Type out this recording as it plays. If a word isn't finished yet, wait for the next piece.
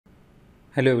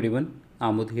Hello everyone,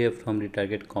 Amud here from the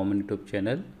Target Common YouTube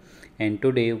channel, and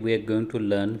today we are going to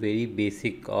learn very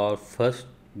basic or first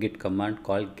Git command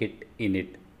called Git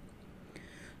Init.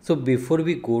 So before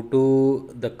we go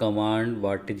to the command,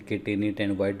 what is Git Init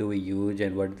and why do we use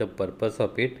and what is the purpose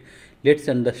of it, let's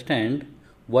understand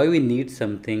why we need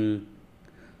something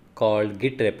called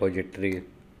Git repository.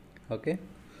 Okay,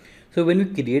 so when you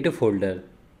create a folder,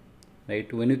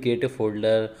 right, when you create a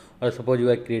folder or suppose you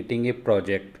are creating a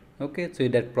project, okay, so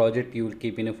that project you will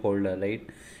keep in a folder, right,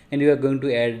 and you are going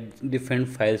to add different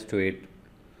files to it.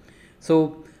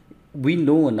 So we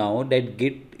know now that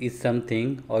Git is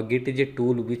something, or Git is a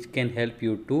tool which can help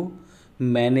you to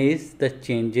manage the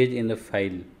changes in the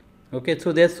file. Okay,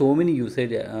 so there are so many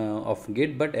usage of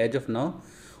Git, but as of now,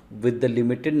 with the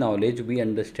limited knowledge, we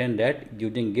understand that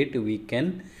using Git we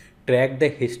can track the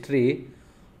history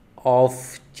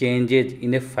of changes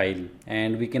in a file,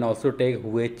 and we can also take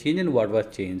who has changed and what was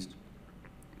changed.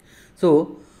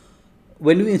 So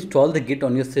when you install the Git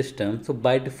on your system, so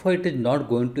by default it is not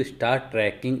going to start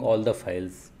tracking all the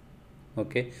files.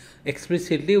 Okay,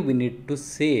 explicitly we need to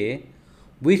say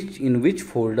which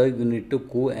folder you need to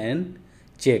go and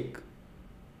check.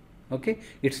 Okay,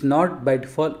 it's not by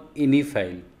default any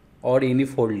file or any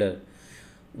folder.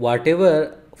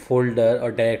 Whatever folder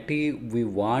or directory we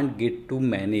want Git to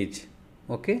manage,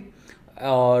 okay,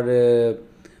 or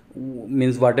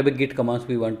means whatever Git commands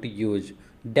we want to use,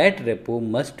 that repo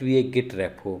must be a Git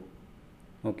repo.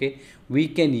 Okay, we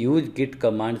can use Git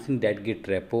commands in that Git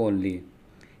repo only,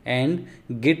 and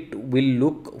Git will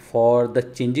look for the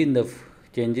changes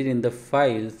in the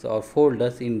files or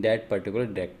folders in that particular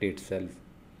directory itself.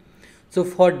 So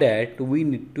for that we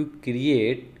need to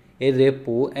create a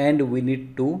repo, and we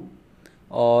need to,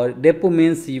 or repo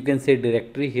means you can say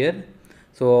directory here.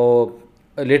 So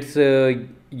let's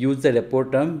use the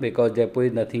repo term because repo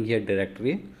is nothing here,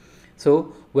 directory.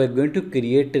 So we are going to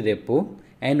create a repo,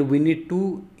 and we need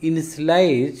to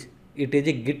initialize it as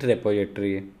a Git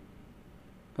repository.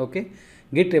 Okay,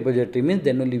 Git repository means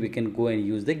then only we can go and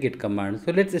use the Git command.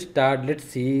 So let's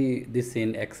see this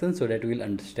in action so that we will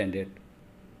understand it.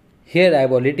 Here I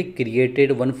have already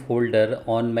created one folder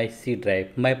on my C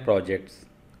drive, my projects.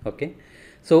 Okay,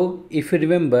 so if you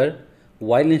remember,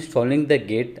 while installing the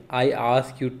Git, I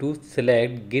asked you to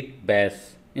select Git bash,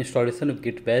 installation of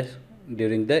Git bash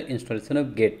during the installation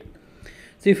of Git.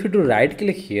 So if you do right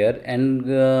click here, and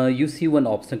you see one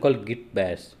option called Git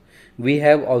bash. We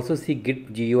have also see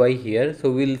Git GUI here,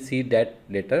 so we'll see that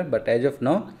later, but as of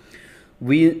now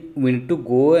we need to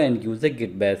go and use the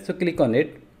Git bash. So click on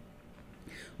it.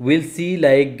 We'll see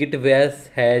like Git bash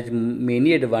has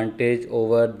many advantage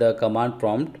over the command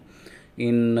prompt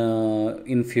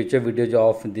in future videos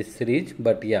of this series,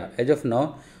 but yeah, as of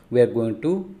now we are going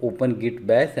to open Git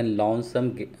bash and launch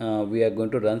some we are going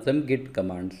to run some Git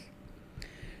commands.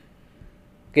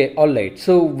 Okay, all right,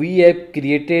 so we have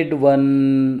created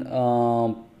one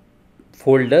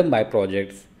folder, my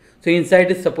projects. So inside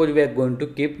it, suppose we are going to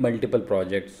keep multiple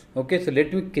projects. Okay, so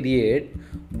let me create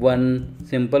one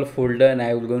simple folder, and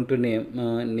I will going to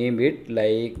name it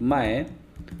like my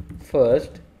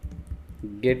first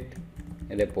Git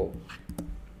repo.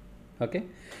 Okay,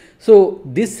 so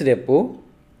this repo,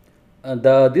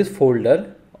 this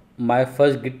folder, my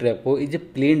first Git repo, is a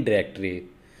plain directory.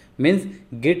 Means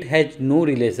Git has no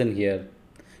relation here.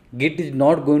 Git is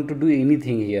not going to do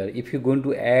anything here. If you're going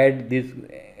to add this,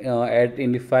 add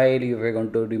any file, if you're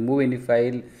going to remove any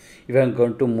file, if you're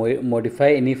going to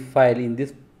modify any file in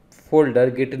this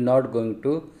folder, Git is not going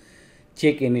to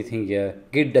check anything here.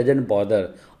 Git doesn't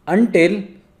bother until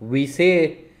we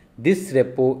say this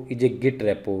repo is a Git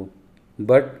repo,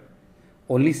 but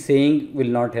only saying will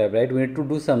not have, right? We need to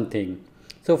do something.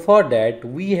 So for that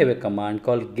we have a command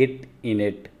called Git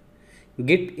Init.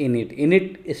 Git Init.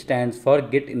 Init stands for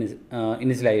Git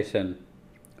initialization.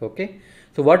 Okay.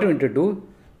 So what you need to do,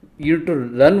 you need to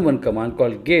run one command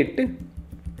called Git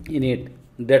Init.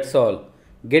 That's all.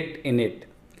 Git Init.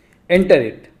 Enter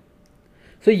it.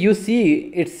 So you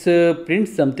see it's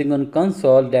prints something on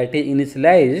console that is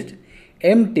initialized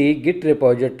empty Git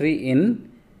repository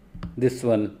in this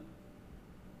one.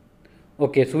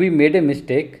 Okay, so we made a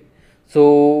mistake.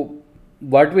 So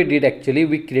what we did, actually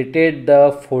we created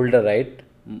the folder, right,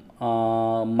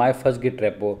 my first Git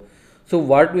repo. So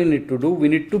what we need to do, we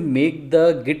need to make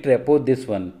the Git repo this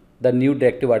one, the new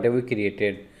directory whatever we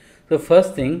created. So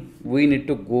first thing we need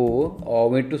to go, or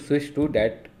we need to switch to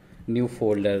that new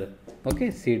folder.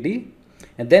 Okay, cd,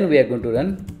 and then we are going to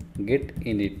run Git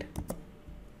Init.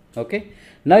 Okay,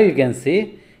 now you can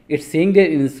see it's saying that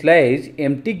initialize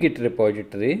empty Git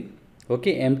repository.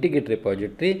 Okay, empty Git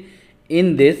repository.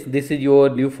 In this is your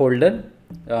new folder.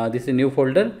 this is a new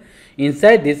folder.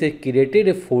 Inside this, I created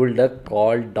a folder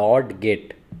called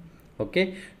 .git.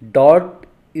 Okay, dot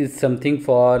is something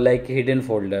for like hidden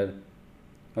folder.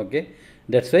 Okay,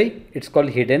 that's why it's called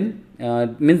hidden.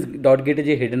 Means .git is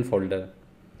a hidden folder.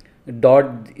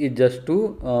 Dot is just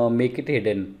to make it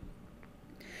hidden.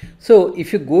 So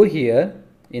if you go here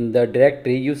in the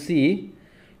directory, you see,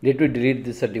 let me delete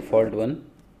this default one.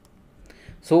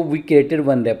 So we created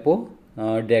one repo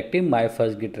directory, my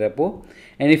first git repo,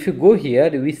 and if you go here,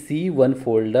 we see one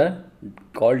folder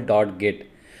called .git.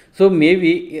 So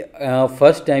maybe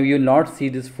first time you will not see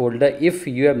this folder if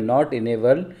you have not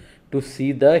enabled to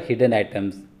see the hidden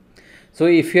items. So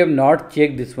if you have not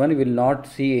checked this one, you will not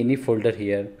see any folder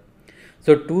here.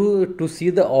 So to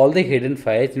see the all the hidden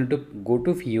files, you need to go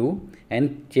to view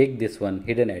and check this one,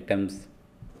 hidden items.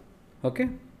 Okay.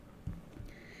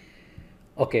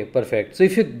 Okay, perfect. So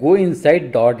if you go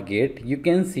inside .git, you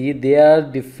can see there are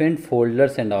different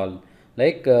folders and all,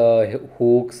 like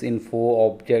hooks,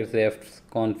 info, objects, refs,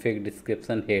 config,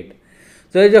 description, head.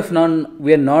 So as of now,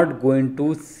 we are not going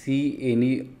to see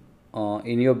any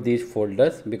of these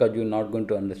folders because you're not going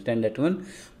to understand that one.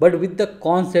 But with the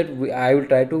concept, I will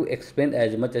try to explain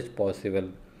as much as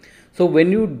possible. So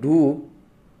when you do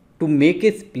to make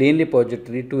a plain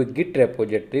repository to a Git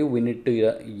repository, we need to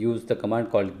use the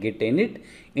command called Git Init.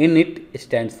 Init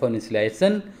stands for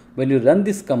initialization. When you run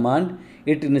this command,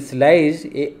 it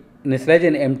initializes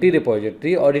an empty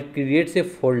repository, or it creates a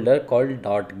folder called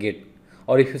 .git,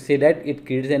 or if you say that, it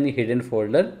creates any hidden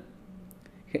folder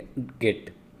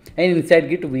git, and inside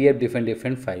git we have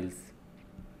different files.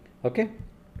 Okay,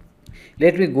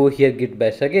 let me go here git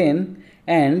bash again,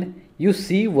 and you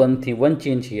see one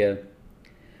change here.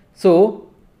 So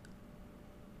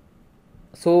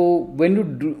when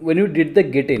you did the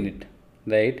git init,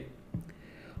 right?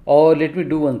 Or let me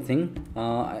do one thing.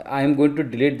 I am going to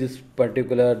delete this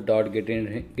particular .git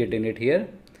init here,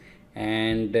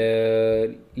 and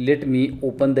let me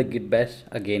open the git bash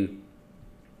again.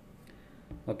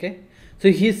 Okay,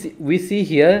 so we see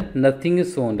here nothing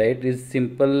is shown, right? It's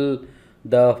simple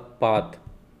the path.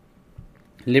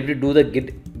 Let me do the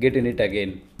git init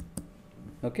again.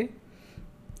 Okay,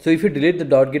 so if you delete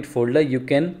the .git folder, you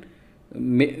can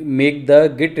make the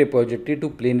git repository to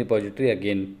plain repository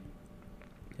again.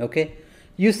 Okay,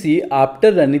 you see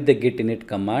after running the git init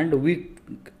command, we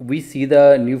see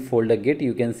the new folder git.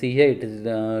 You can see here it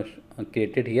is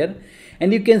created here,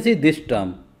 and you can see this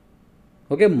term.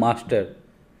 Okay, master.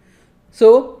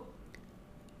 So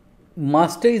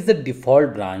master is the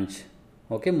default branch.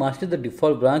 Okay, master is the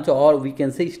default branch, or we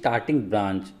can say starting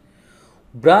branch.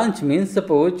 Branch means,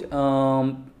 suppose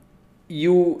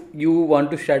you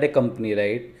want to start a company,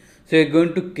 right? So you're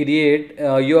going to create,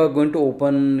 you are going to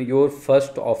open your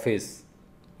first office.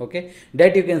 Okay,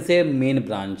 that you can say main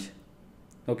branch.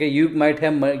 Okay, you might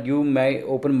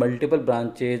open multiple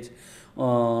branches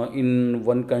in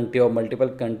one country or multiple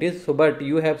countries. So, but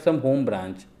you have some home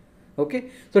branch. Okay,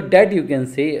 so that you can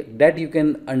say, that you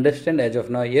can understand as of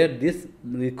now here. This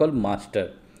we call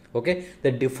master. Okay,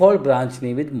 the default branch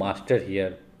name is master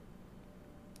here.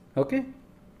 Okay.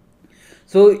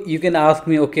 So you can ask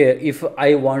me, okay, if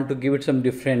I want to give it some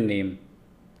different name.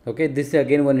 Okay, this is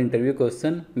again one interview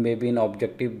question, maybe in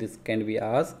objective this can be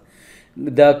asked.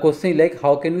 The question is like,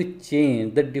 how can we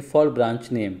change the default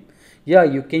branch name? Yeah,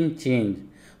 you can change,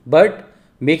 but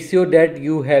make sure that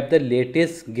you have the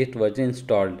latest Git version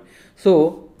installed.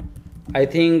 So I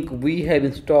think we have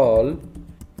installed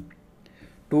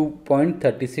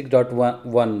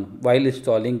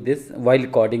 2.36.1 while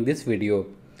recording this video.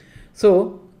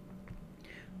 So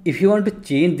if you want to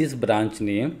change this branch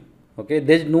name, okay,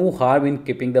 there's no harm in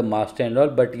keeping the master and all,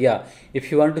 but yeah,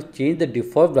 if you want to change the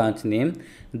default branch name,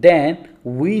 then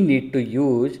we need to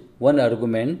use one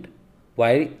argument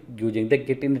while using the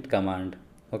git init command.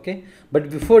 Okay,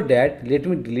 but before that, let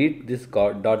me delete this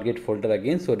 .git folder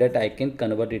again so that I can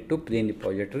convert it to plain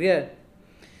repository here.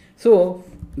 So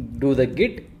do the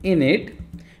git init,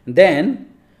 then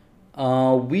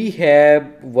we have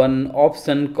one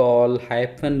option called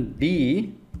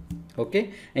 -b. Okay,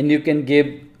 and you can give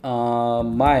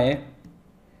my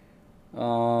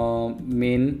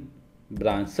main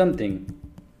branch something.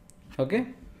 Okay,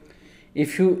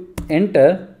 if you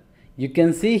enter, you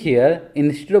can see here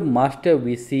instead of master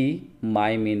we see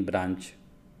my main branch.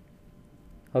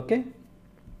 Okay,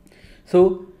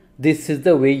 so this is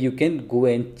the way you can go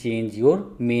and change your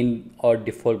main or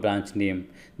default branch name.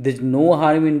 There's no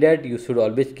harm in that. You should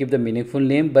always keep the meaningful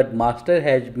name, but master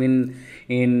has been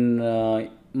in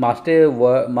master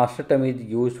term is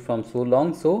used from so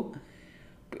long, so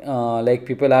like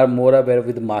people are more aware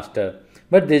with master.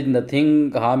 But there's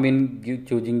nothing harm in you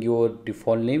choosing your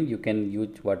default name. You can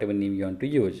use whatever name you want to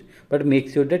use, but make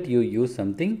sure that you use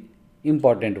something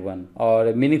important one or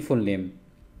a meaningful name.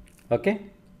 Okay.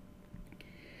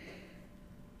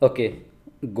 Okay,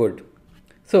 good.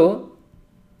 So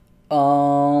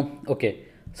okay,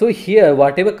 so here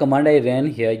whatever command I ran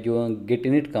here, you git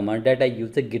init command, that I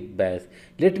use the git bash.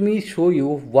 Let me show you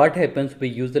what happens we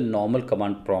use the normal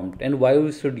command prompt and why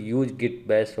we should use git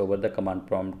bash over the command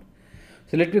prompt.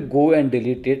 So let me go and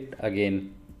delete it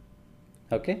again.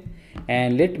 Okay,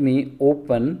 and let me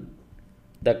open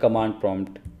the command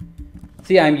prompt.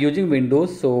 See, I'm using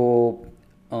Windows, so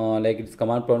like it's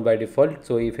command prompt by default.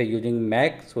 So if you're using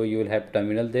Mac, so you will have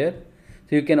terminal there.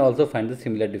 So you can also find the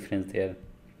similar difference there.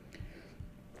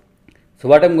 So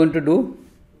what I'm going to do,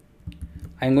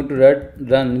 I'm going to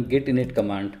run git init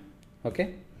command.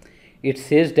 Okay, it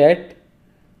says that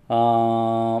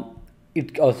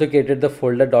it also created the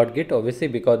folder .git, obviously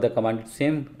because the command is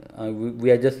same. We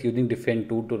are just using different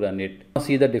tool to run it. Now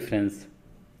see the difference.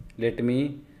 Let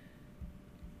me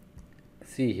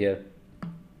see here.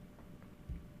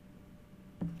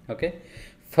 Okay,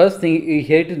 first thing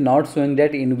here, it is not showing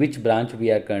that in which branch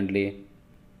we are currently,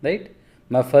 right?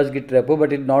 My first git repo,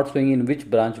 but it's not showing in which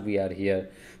branch we are here.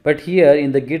 But here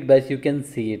in the git bash you can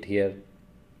see it here,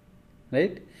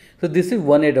 right? So this is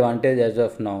one advantage as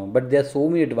of now, but there are so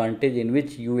many advantages in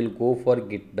which you will go for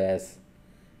git bash.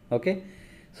 Okay,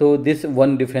 so this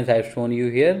one difference I have shown you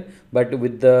here, but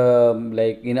with the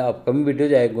like in upcoming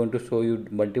videos I am going to show you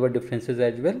multiple differences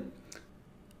as well.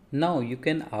 Now you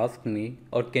can ask me,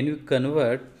 or can you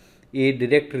convert a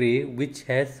directory which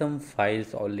has some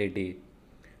files already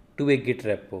to a git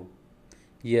repo?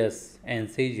 Yes,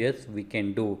 answer is yes, we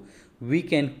can do. We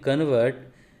can convert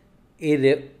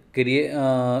a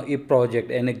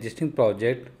project, an existing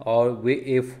project, or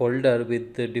a folder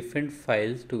with the different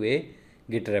files to a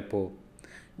git repo.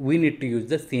 We need to use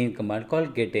the same command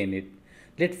called git init.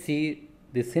 Let's see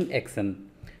this in action.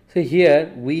 So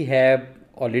here we have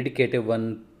already created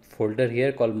one folder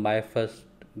here called my first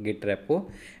git repo,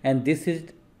 and this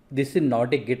is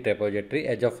not a git repository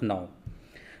as of now.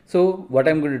 So what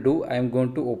I'm going to do, I'm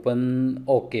going to open,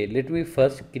 okay, let me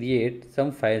first create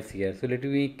some files here. So let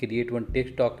me create one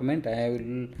text document. I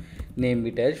will name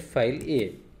it as file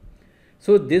A.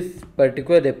 So this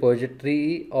particular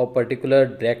repository or particular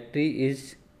directory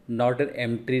is not an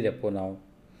empty repo now.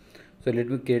 So let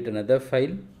me create another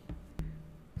file.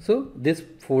 So this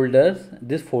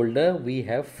folder we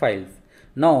have files.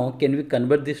 Now can we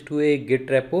convert this to a git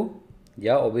repo?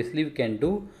 Yeah, obviously we can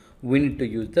do. We need to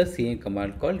use the same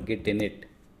command called git init.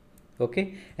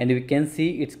 Okay, and we can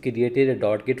see it's created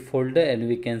a .git folder, and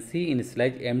we can see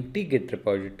initialize empty git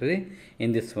repository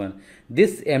in this one.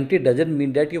 This empty doesn't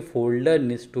mean that your folder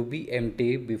needs to be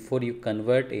empty before you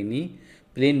convert any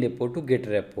plain repo to git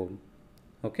repo.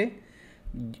 Okay,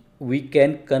 we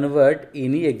can convert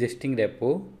any existing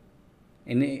repo,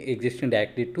 any existing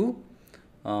directory to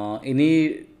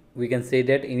we can say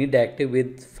that any directory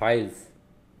with files,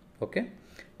 okay,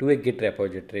 to a git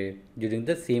repository using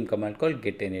the same command called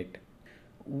git init.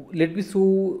 Let me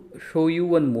show you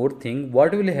one more thing.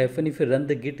 What will happen if you run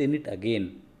the git init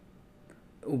again?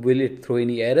 Will it throw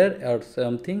any error or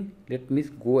something? Let me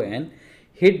go and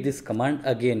hit this command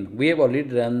again. We have already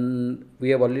ran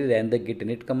the git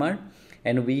init command,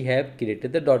 and we have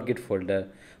created the .git folder.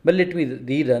 But let me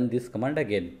rerun this command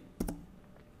again.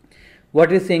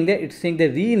 What is saying there? It's saying the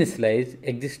re-initialize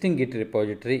existing git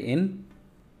repository in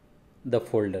the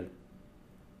folder,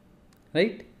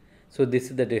 right? So this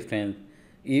is the difference.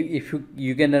 If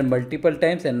you can run multiple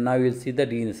times, and now you will see the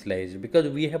re-initialize, because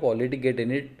we have already git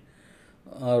init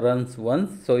runs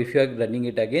once. So if you are running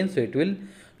it again, so it will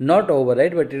not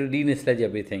override, but it will re-initialize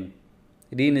everything,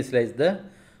 re-initialize the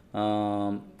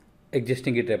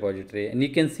existing git repository. And you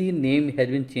can see name has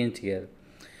been changed here,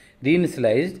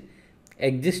 re-initialized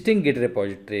existing git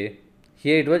repository.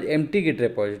 Here it was empty git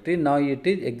repository, now it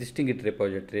is existing git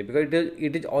repository, because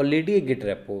it is already a git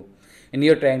repo and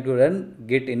you are trying to run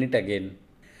git init again.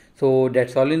 So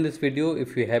that's all in this video.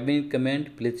 If you have any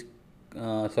comment, please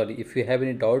if you have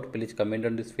any doubt, please comment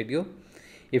on this video.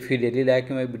 If you really like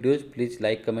my videos, please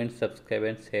like, comment, subscribe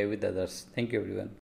and share with others. Thank you everyone.